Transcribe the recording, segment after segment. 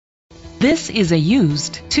This is a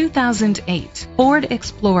used 2008 Ford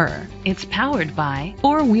Explorer. It's powered by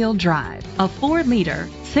four-wheel drive, a 4-liter,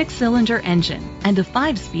 6-cylinder engine, and a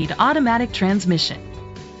 5-speed automatic transmission.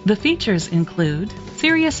 The features include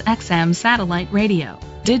Sirius XM satellite radio,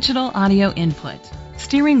 digital audio input,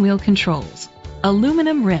 steering wheel controls,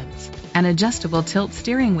 aluminum rims, an adjustable tilt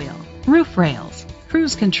steering wheel, roof rails,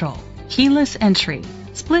 cruise control, keyless entry,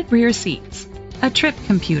 split rear seats, a trip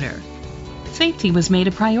computer. Safety was made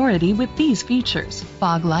a priority with these features: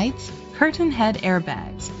 fog lights, curtain head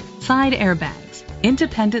airbags, side airbags,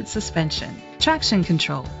 independent suspension, traction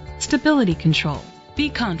control, stability control. Be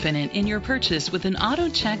confident in your purchase with an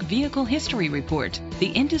AutoCheck Vehicle History Report, the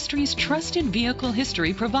industry's trusted vehicle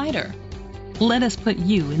history provider. Let us put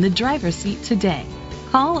you in the driver's seat today.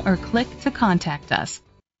 Call or click to contact us.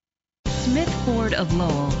 Smith Ford of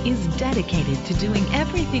Lowell is dedicated to doing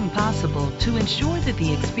everything possible to ensure that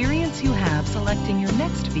the experience you have selecting your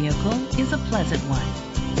next vehicle is a pleasant one.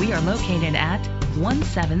 We are located at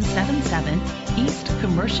 1777 East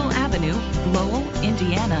Commercial Avenue, Lowell,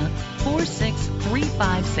 Indiana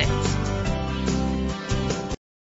 46356.